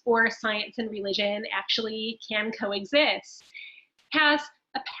conflict or science and religion actually can coexist has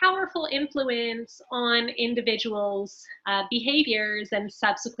a powerful influence on individuals' behaviors and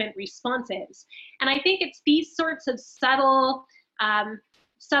subsequent responses. And I think it's these sorts of subtle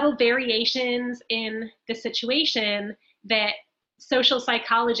variations in the situation that social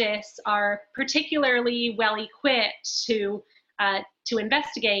psychologists are particularly well equipped to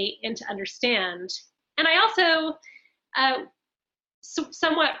investigate and to understand. And I also,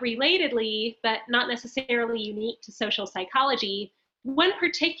 somewhat relatedly, but not necessarily unique to social psychology, one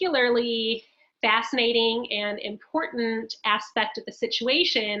particularly fascinating and important aspect of the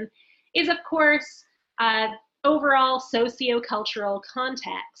situation is, of course, overall sociocultural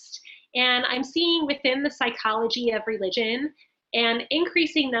context. And I'm seeing within the psychology of religion an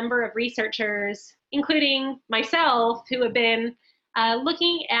increasing number of researchers, including myself, who have been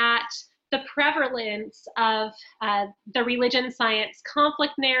looking at the prevalence of the religion science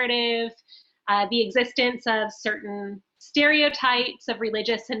conflict narrative, the existence of certain stereotypes of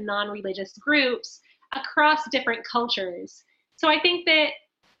religious and non-religious groups across different cultures. So I think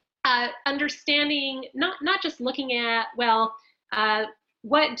that understanding, not just looking at, well,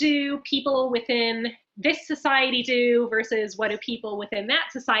 what do people within this society do versus what do people within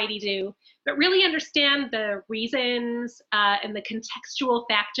that society do, but really understand the reasons and the contextual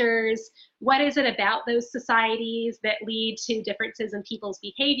factors. What is it about those societies that lead to differences in people's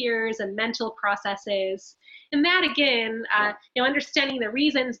behaviors and mental processes? And that, again, understanding the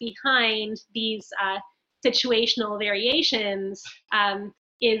reasons behind these situational variations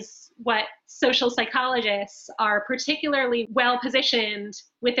is what social psychologists are particularly well positioned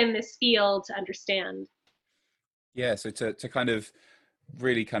within this field to understand. Yeah, so to kind of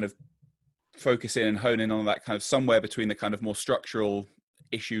really kind of focus in and hone in on that kind of somewhere between the kind of more structural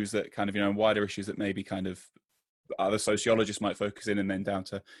issues that kind of, wider issues that maybe kind of other sociologists might focus in, and then down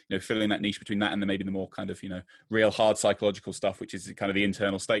to, filling that niche between that and then maybe the more kind of, real hard psychological stuff, which is kind of the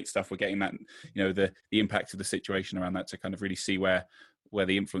internal state stuff. We're getting that, the impact of the situation around that to kind of really see where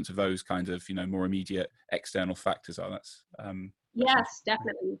the influence of those kinds of, more immediate external factors are. That's yes,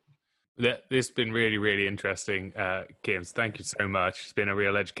 definitely. This has been really, really interesting, Kim. Thank you so much. It's been a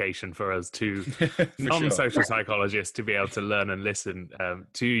real education for us, two non-social psychologists, to be able to learn and listen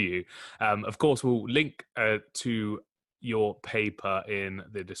to you. Of course, we'll link to your paper in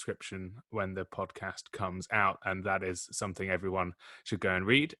the description when the podcast comes out, and that is something everyone should go and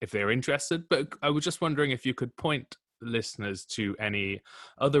read if they're interested. But I was just wondering if you could point listeners to any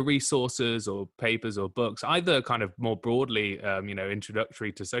other resources or papers or books, either kind of more broadly,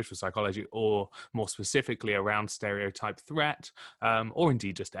 introductory to social psychology, or more specifically around stereotype threat, or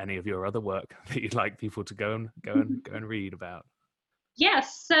indeed just any of your other work that you'd like people to go and read about.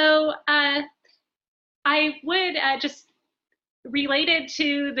 Yes, so I would just related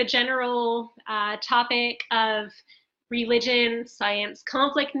to the general topic of religion, science,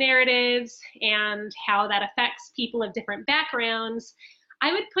 conflict narratives, and how that affects people of different backgrounds,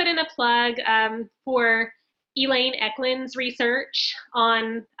 I would put in a plug for Elaine Eklund's research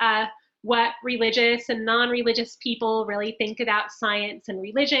on what religious and non-religious people really think about science and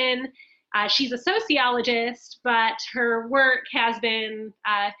religion. She's a sociologist, but her work has been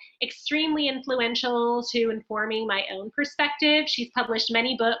extremely influential to informing my own perspective. She's published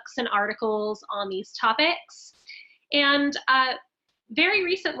many books and articles on these topics. And very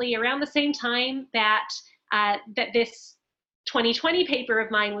recently, around the same time that this 2020 paper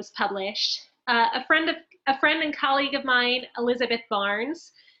of mine was published, a friend and colleague of mine, Elizabeth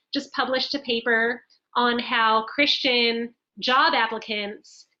Barnes, just published a paper on how Christian job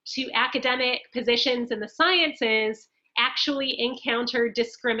applicants to academic positions in the sciences actually encounter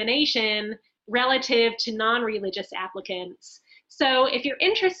discrimination relative to non-religious applicants. So if you're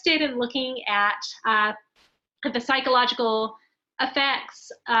interested in looking at the psychological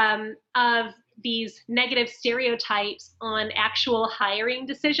effects of these negative stereotypes on actual hiring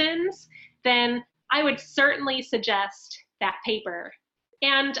decisions, then I would certainly suggest that paper.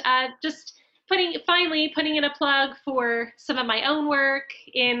 And just finally putting in a plug for some of my own work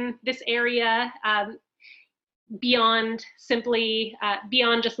in this area, beyond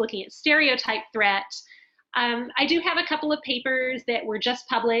just looking at stereotype threat. I do have a couple of papers that were just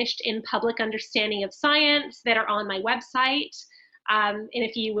published in Public Understanding of Science that are on my website. And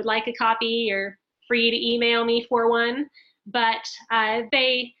if you would like a copy, you're free to email me for one. But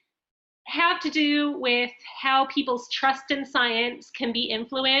they have to do with how people's trust in science can be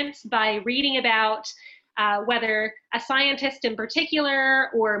influenced by reading about whether a scientist in particular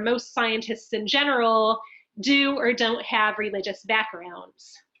or most scientists in general do or don't have religious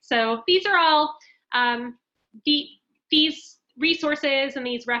backgrounds. So these are all, these resources and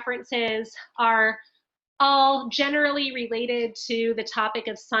these references are all generally related to the topic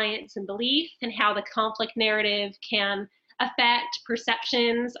of science and belief and how the conflict narrative can affect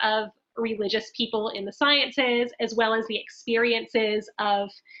perceptions of religious people in the sciences, as well as the experiences of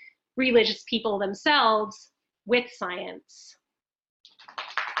religious people themselves with science.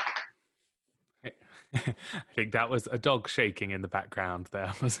 I think that was a dog shaking in the background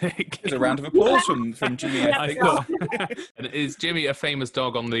there, was it? There's a round of applause from Jimmy, I think. And is Jimmy a famous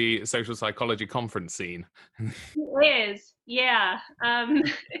dog on the social psychology conference scene? He is, yeah.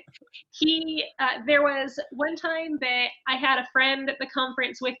 There was one time that I had a friend at the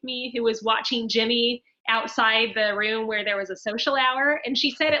conference with me who was watching Jimmy outside the room where there was a social hour, and she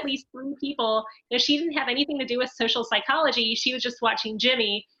said at least 3 people, she didn't have anything to do with social psychology, she was just watching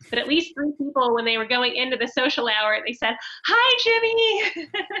Jimmy, but at least 3 people, when they were going into the social hour, they said, "Hi, Jimmy!"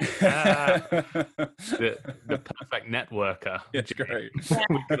 The perfect networker. It's great. Yeah.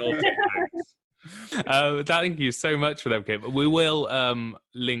 We can all take notes. Thank you so much for that, Kim. We will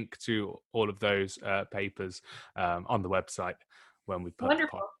link to all of those papers on the website when we put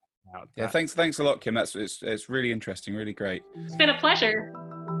Wonderful. the podcast out. Yeah, thanks a lot, Kim. It's really interesting, really great. It's been a pleasure.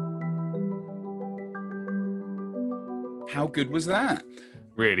 How good was that?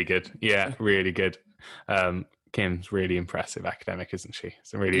 Really good. Yeah, really good. Kim's really impressive academic, isn't she?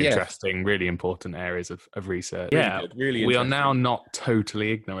 Some really interesting, really important areas of research. Really good, really we are now not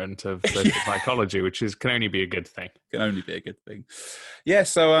totally ignorant of social psychology, which can only be a good thing. Can only be a good thing. Yeah,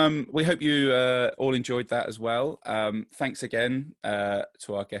 so we hope you all enjoyed that as well. Thanks again to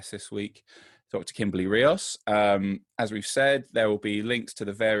our guest this week, Dr. Kimberly Rios. As we've said, there will be links to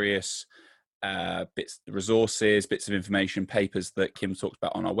the various resources, bits of information, papers that Kim talked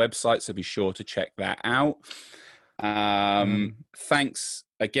about on our website, so be sure to check that out. Thanks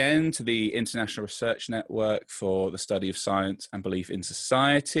again to the International Research Network for the study of science and belief in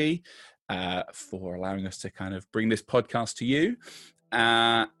society, for allowing us to kind of bring this podcast to you.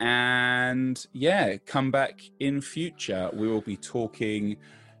 And yeah, come back in future. We will be talking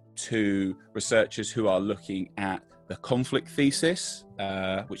to researchers who are looking at the conflict thesis,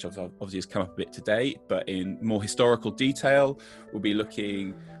 which obviously has come up a bit today, but in more historical detail. We'll be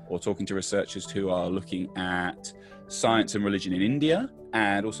looking or talking to researchers who are looking at science and religion in India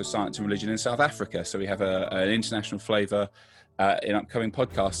and also science and religion in South Africa. So we have an international flavour in upcoming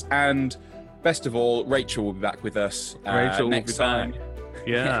podcasts. And best of all, Rachel will be back with us next time.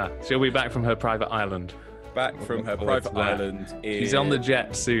 Yeah, she'll be back from her private island. Back from her private island. She's on the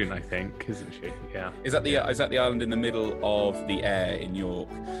jet soon, I think, isn't she? Yeah. Is that the island in the middle of the air in York?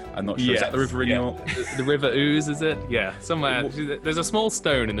 I'm not sure. Yes. Is that the river in York? The River Ouse, is it? Yeah, somewhere. There's a small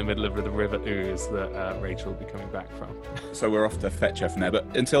stone in the middle of the River Ouse that Rachel will be coming back from. So we're off to fetch her from there.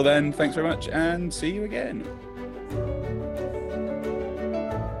 But until then, thanks very much and see you again.